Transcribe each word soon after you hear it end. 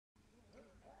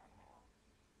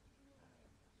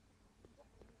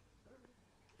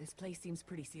This place seems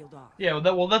pretty sealed off. Yeah,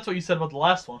 that's what you said about the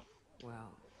last one.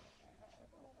 Well...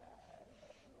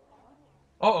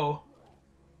 Uh-oh.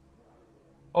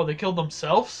 Oh, they killed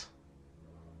themselves?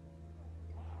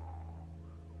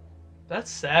 That's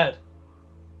sad.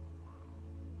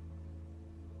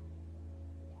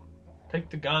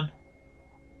 Take the gun.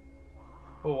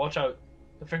 Oh, watch out.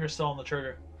 The finger's still on the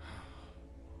trigger.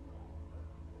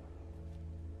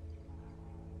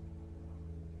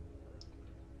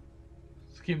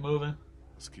 Let's keep moving.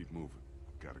 Let's keep moving.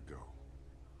 Gotta go.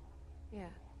 Yeah.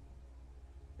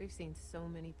 We've seen so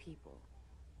many people.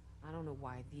 I don't know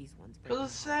why these ones... Because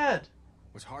it's sad.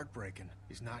 What's heartbreaking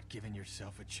is not giving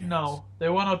yourself a chance. No, they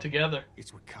went out together.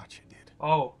 It's what Katya did.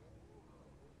 Oh.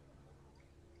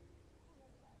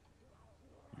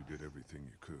 You did everything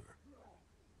you could.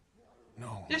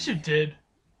 No. Yes, you did.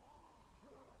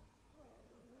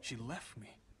 She left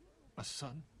me. A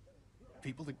son.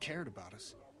 People that cared about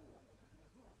us.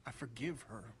 I forgive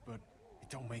her, but it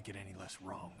don't make it any less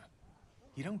wrong.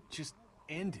 You don't just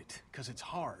end it because it's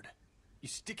hard. You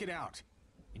stick it out,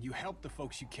 and you help the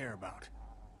folks you care about.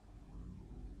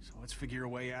 So let's figure a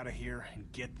way out of here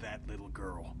and get that little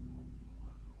girl.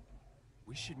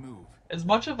 We should move. As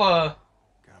much of a...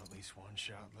 Got at least one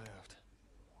shot left.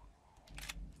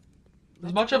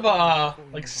 As much of a,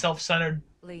 like, self-centered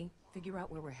Lee, figure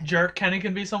out where we're headed. jerk Kenny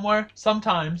can be somewhere,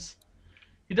 sometimes,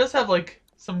 he does have, like,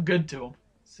 some good to him.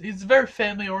 He's very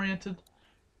family-oriented.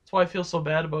 That's why I feel so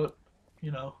bad about,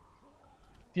 you know,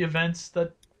 the events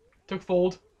that took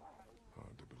fold.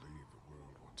 Hard to believe the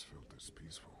world once felt this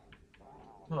peaceful.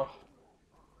 Ugh.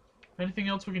 Anything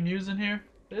else we can use in here?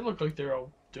 They look like they're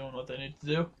all doing what they need to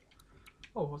do.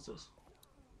 Oh, what's this?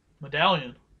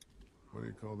 Medallion. What do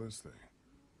you call this thing?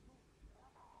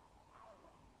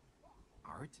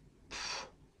 Art?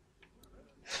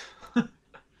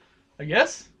 I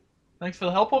guess? Thanks for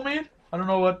the help, old man. I don't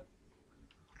know what...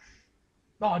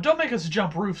 Oh, don't make us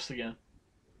jump roofs again.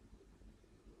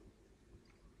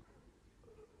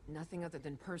 Nothing other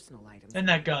than personal items. And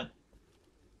that gun.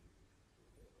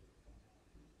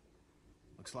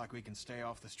 Looks like we can stay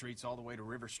off the streets all the way to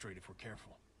River Street if we're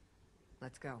careful.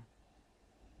 Let's go.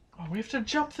 Oh, we have to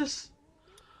jump this...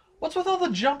 What's with all the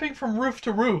jumping from roof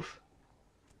to roof?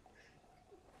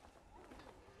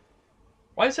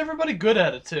 Why is everybody good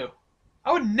at it, too?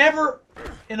 I would never,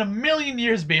 in a million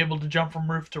years, be able to jump from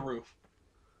roof to roof.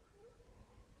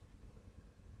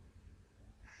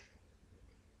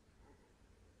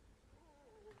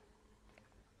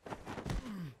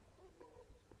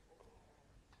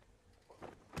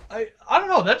 I don't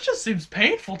know, that just seems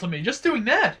painful to me, just doing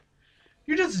that.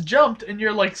 You just jumped and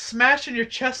you're like smashing your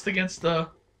chest against the...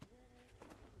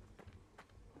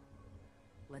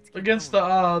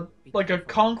 like a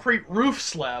concrete roof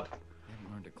slab. You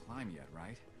haven't learned to climb yet,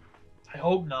 right? I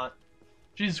hope not.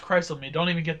 Jesus Christ on me, don't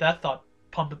even get that thought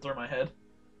pumping through my head.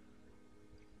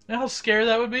 You know how scary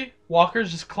that would be?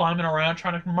 Walkers just climbing around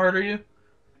trying to murder you?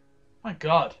 My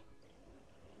God.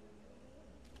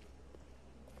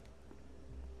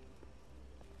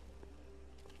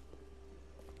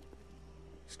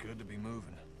 It's good to be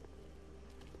moving.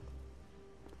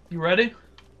 You ready?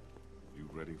 You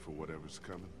ready for whatever's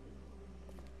coming?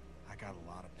 I got a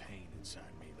lot of pain inside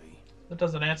me, Lee. That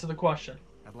doesn't answer the question.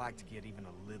 I'd like to get even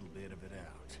a little bit of it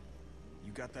out.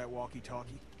 You got that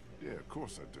walkie-talkie? Yeah, of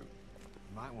course I do.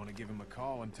 You might want to give him a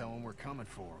call and tell him we're coming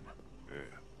for him.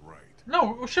 Yeah, right.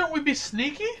 No, shouldn't we be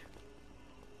sneaky?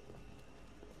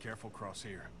 Careful cross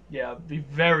here. Yeah, be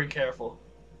very careful.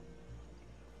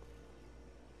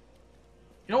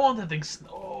 You don't want that thing...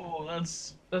 Oh,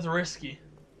 that's risky.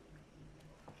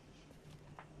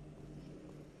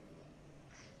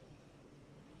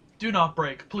 Do not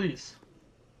break, please.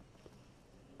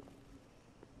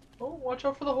 Oh, watch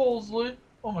out for the holes, Lee.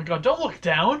 Oh my God, don't look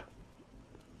down!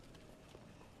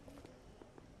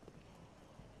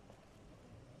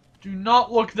 Do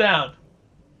not look down.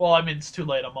 Well, I mean, it's too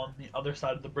late. I'm on the other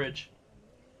side of the bridge.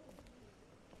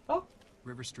 Oh.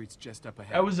 River Street's just up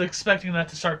ahead. I was expecting that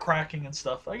to start cracking and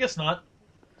stuff. I guess not.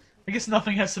 I guess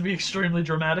nothing has to be extremely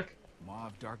dramatic. Maw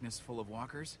of darkness full of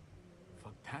walkers?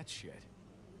 Fuck that shit.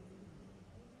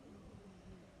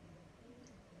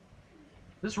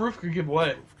 This roof could give way.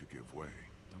 This roof could give way.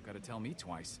 Don't gotta tell me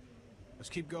twice. Let's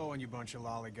keep going, you bunch of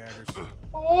lollygaggers.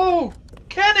 Oh!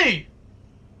 Kenny!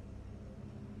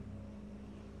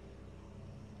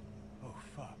 Oh,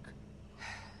 fuck.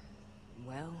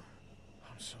 Well...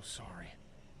 I'm so sorry.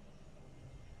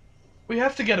 We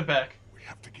have to get it back. We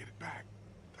have to get it back.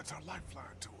 That's our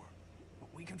lifeline to her.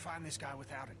 But we can find this guy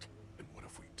without it. And what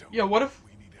if we don't? Yeah, what if...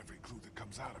 We need every clue that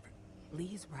comes out of it.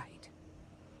 Lee's right.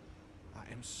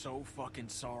 I am so fucking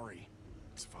sorry.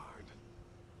 It's fine.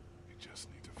 just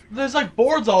need to figure There's like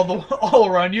boards all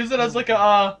around. Use it as like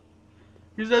a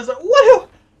use it as a what?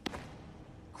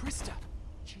 Krista!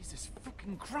 Jesus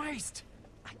fucking Christ!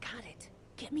 I got it.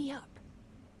 Get me up.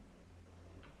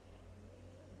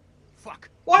 Fuck.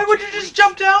 Why We would you can't just reach.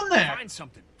 jump down there? Find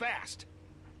something fast.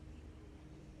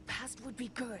 Fast would be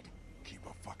good. keep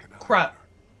a fucking eye Crap. on her.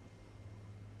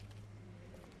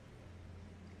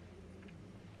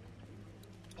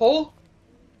 Pull.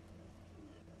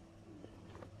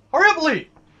 Hurry up, Lee.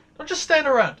 Don't just stand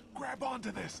around. Grab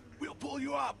onto this. We'll pull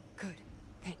you up. Good.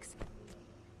 Thanks.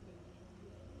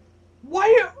 Why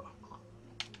you...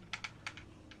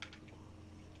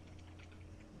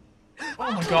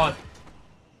 Oh my god.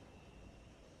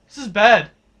 This is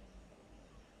bad.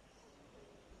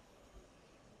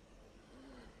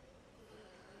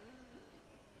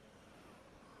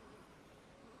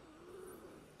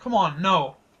 Come on,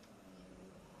 no.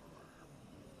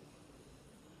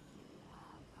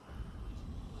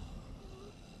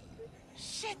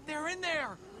 Shit, they're in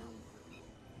there!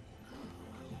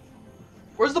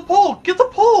 Where's the pole? Get the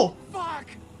pole! Fuck!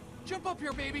 Jump up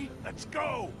here, baby! Let's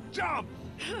go. Jump.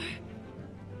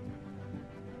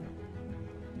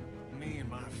 Me and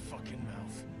my fucking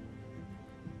mouth.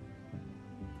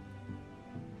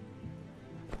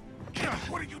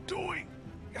 What are you doing?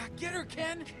 Get her,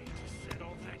 Ken! Just said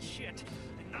all that shit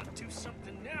and not do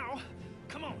something now.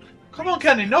 Come on. Come on,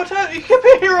 Kenny. No time. You can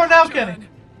be a hero now, Kenny. John.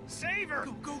 Save her!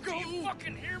 Go, Do you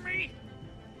fucking hear me?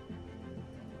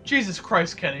 Jesus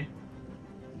Christ, Kenny.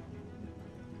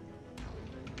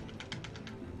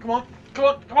 Come on. Come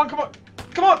on. Come on. Come on.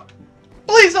 Come on.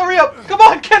 Please hurry up. Come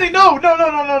on, Kenny. No. No, no,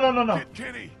 no, no, no, no, no. Get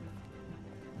Kenny.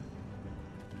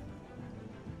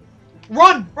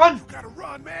 Run. Run. You gotta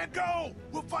run, man. Go.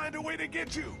 We'll find a way to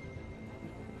get you.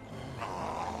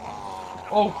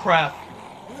 Oh, crap.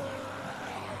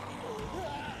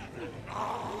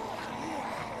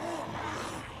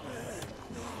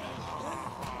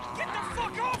 Get the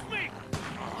fuck off me!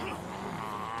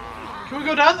 Can we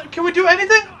go down there? Can we do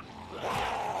anything?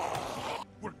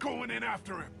 We're going in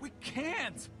after him. We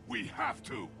can't! We have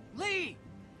to. Lee!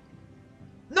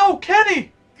 No,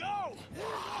 Kenny. Go!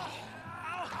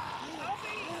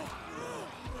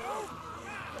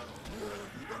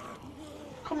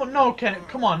 Come on. No, Kenny.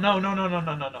 Come on. No, no, no, no,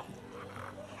 no, no, no.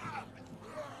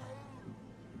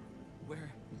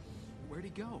 Where'd he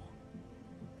go?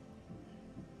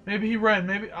 Maybe he ran.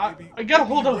 Maybe I Maybe got a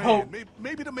hold he of ran. hope.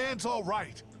 Maybe the man's all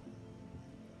right.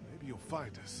 Maybe he'll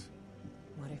find us.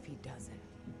 What if he doesn't?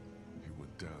 He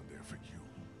went down there for you.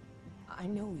 I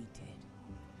know he did.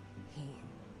 He...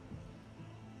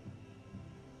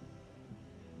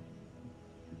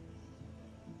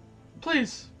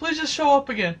 Please. Please just show up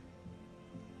again.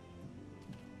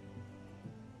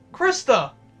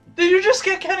 Krista! Did you just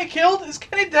get Kenny killed? Is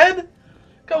Kenny dead?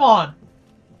 Come on.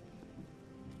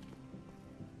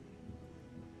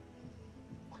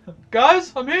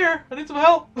 Guys, I'm here. I need some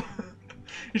help.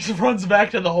 He just runs back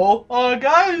to the hole.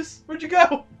 Guys, where'd you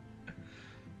go?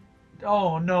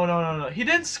 Oh, no, no, no, no. He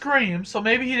didn't scream, so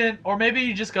maybe he didn't, or maybe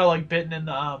he just got, like, bitten in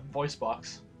the voice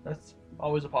box. That's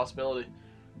always a possibility.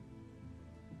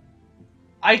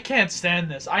 I can't stand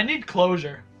this. I need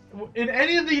closure. In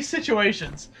any of these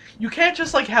situations, you can't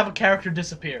just, like, have a character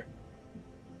disappear.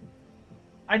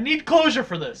 I need closure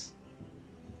for this.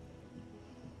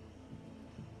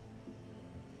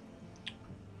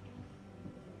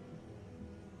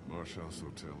 Marshall's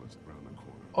hotel is around the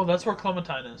corner. Oh, that's where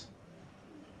Clementine is.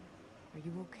 Are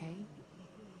you okay?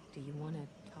 Do you want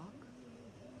to talk?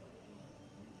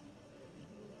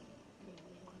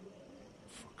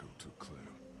 Fucko too clear.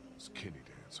 It's Kenny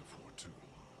to answer for, too.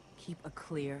 Keep a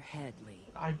clear head, Lee.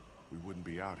 We wouldn't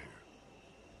be out here.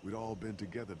 We'd all been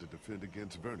together to defend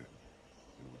against Vernon.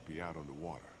 And we'd be out on the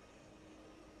water.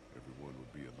 Everyone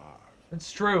would be alive.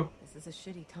 It's true. This is a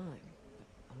shitty time,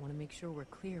 but I want to make sure we're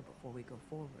clear before we go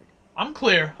forward. I'm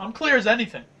clear. I'm clear as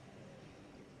anything.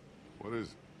 What is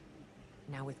it?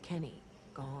 Now with Kenny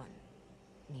gone,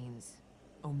 means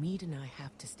Omid and I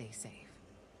have to stay safe.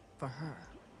 For her.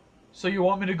 So you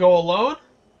want me to go alone?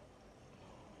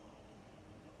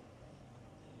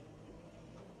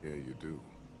 Yeah, you do.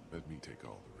 Let me take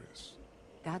all the risks.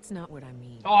 That's not what I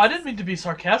mean. Oh, I didn't mean to be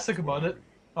sarcastic about it.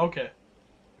 Okay.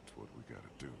 It's what we gotta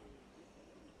do.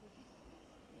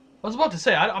 I was about to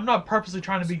say, I'm not purposely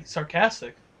trying to be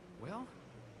sarcastic. Well,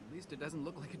 at least it doesn't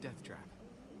look like a death trap.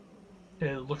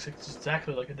 It looks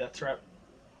exactly like a death trap.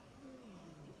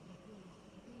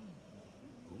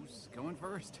 Who's going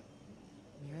first?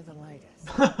 You're the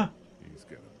lightest. He's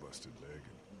got a busted leg,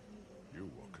 and you're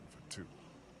walking for two.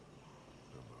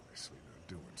 I'm obviously not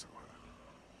doing so hot.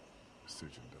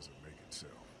 Decision doesn't make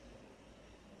itself.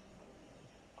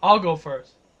 I'll go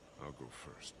first. I'll go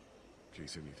first, in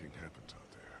case anything happens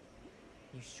out there.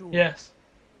 You sure? Yes.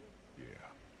 Yeah.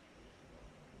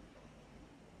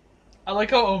 I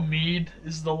like how Omid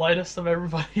is the lightest of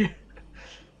everybody.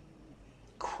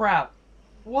 Crap.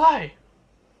 Why?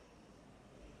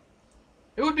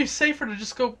 It would be safer to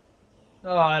just go...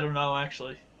 Oh, I don't know,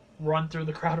 actually. Run through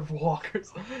the crowd of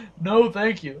walkers. No,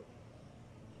 thank you.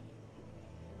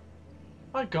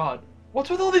 My god. What's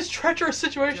with all these treacherous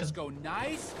situations? Just go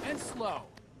nice and slow.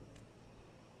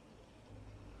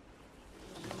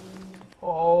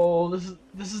 Oh,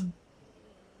 this is...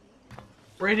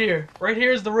 Right here. Right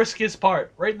here is the riskiest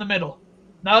part. Right in the middle.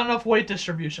 Not enough weight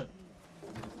distribution.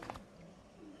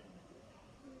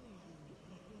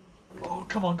 Oh,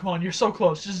 come on, come on. You're so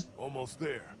close. Just Almost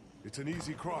there. It's an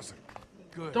easy crossing.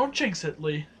 Good. don't jinx it,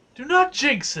 Lee. Do not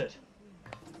jinx it.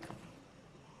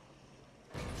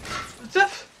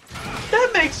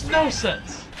 That makes no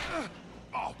sense.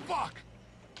 Oh, fuck!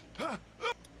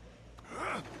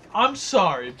 I'm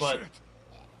sorry, but... Shit.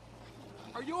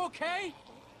 Are you okay?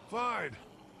 Fine.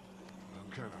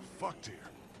 I'm kind of fucked here.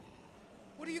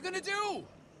 What are you gonna do?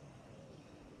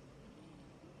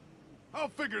 I'll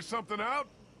figure something out.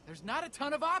 There's not a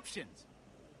ton of options.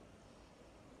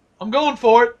 I'm going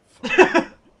for it.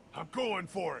 I'm going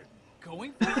for it.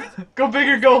 Going for it? Go big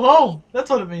or go home. That's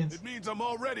what it means. It means I'm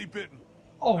already bitten.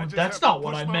 Oh, I just that's have to not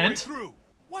what push I my way meant. through.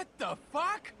 What the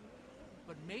fuck?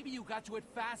 But maybe you got to it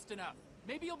fast enough.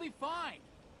 Maybe you'll be fine.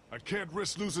 I can't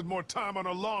risk losing more time on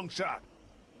a long shot.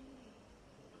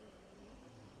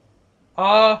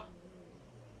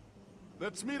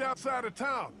 Let's meet outside of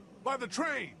town, by the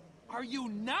train. Are you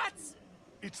nuts?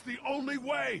 It's the only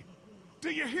way. Do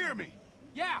you hear me?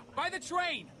 Yeah, by the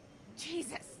train.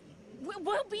 Jesus!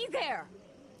 We'll be there!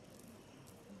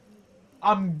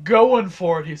 I'm going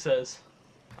for it, he says.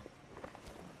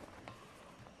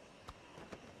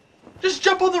 Just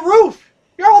jump on the roof.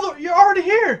 You're already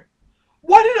here.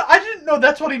 I didn't know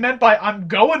that's what he meant by I'm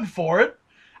going for it.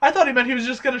 I thought he meant he was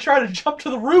just gonna try to jump to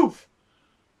the roof.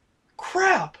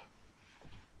 Crap.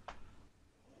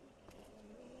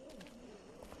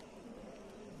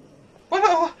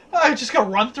 What? I just gotta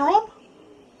run through him?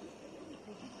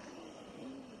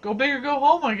 Go big or go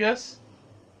home, I guess.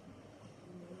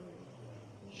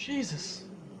 Jesus.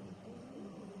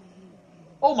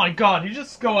 Oh my god, he's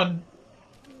just going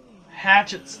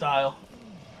hatchet style.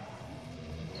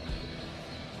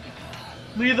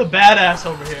 Lee the badass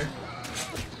over here.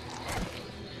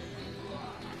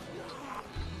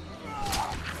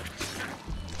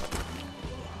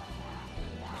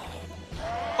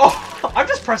 Oh, I'm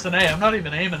just pressing A. I'm not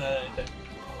even aiming at anything.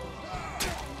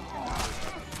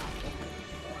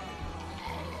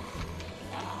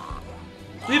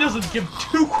 Lee doesn't give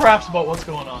two craps about what's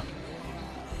going on.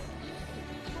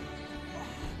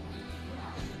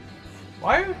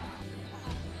 Why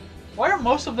are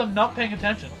most of them not paying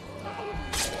attention?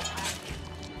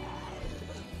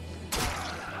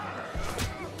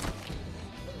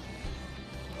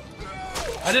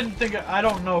 I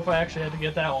don't know if I actually had to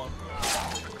get that one.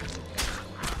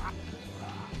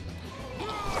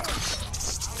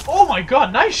 Oh my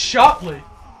god, nice shot, Lee.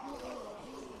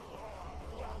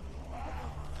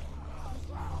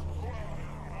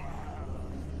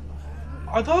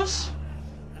 Are those...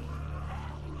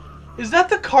 Is that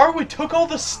the car we took all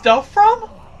the stuff from?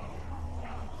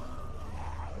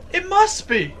 It must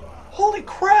be. Holy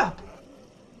crap.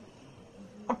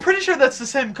 I'm pretty sure that's the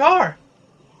same car.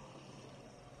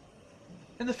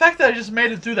 And the fact that I just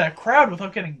made it through that crowd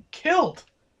without getting killed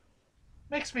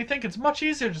makes me think it's much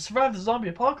easier to survive the zombie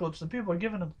apocalypse than people are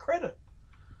giving him credit.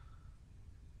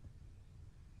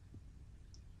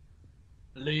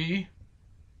 Lee?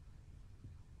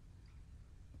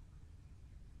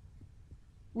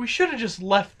 We should have just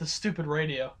left the stupid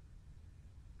radio.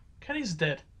 Kenny's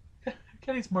dead.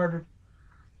 Kenny's murdered.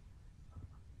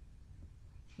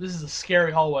 This is a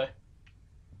scary hallway.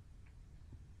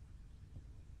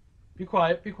 Be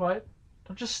quiet, be quiet.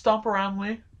 Don't just stomp around,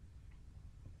 Lee.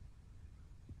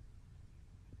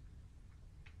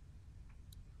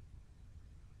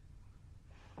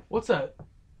 What's that?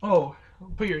 Oh,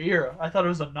 put your ear. I thought it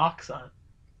was a knock sign.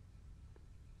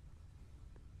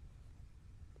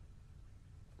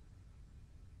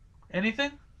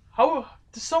 Anything? How?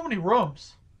 There's so many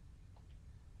rooms.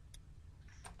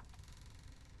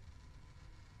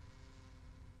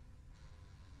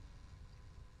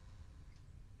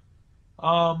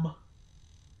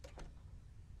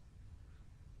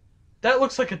 That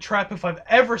looks like a trap if I've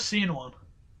ever seen one.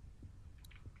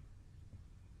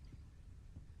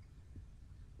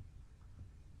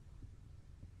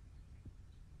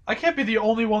 I can't be the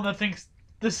only one that thinks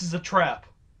this is a trap.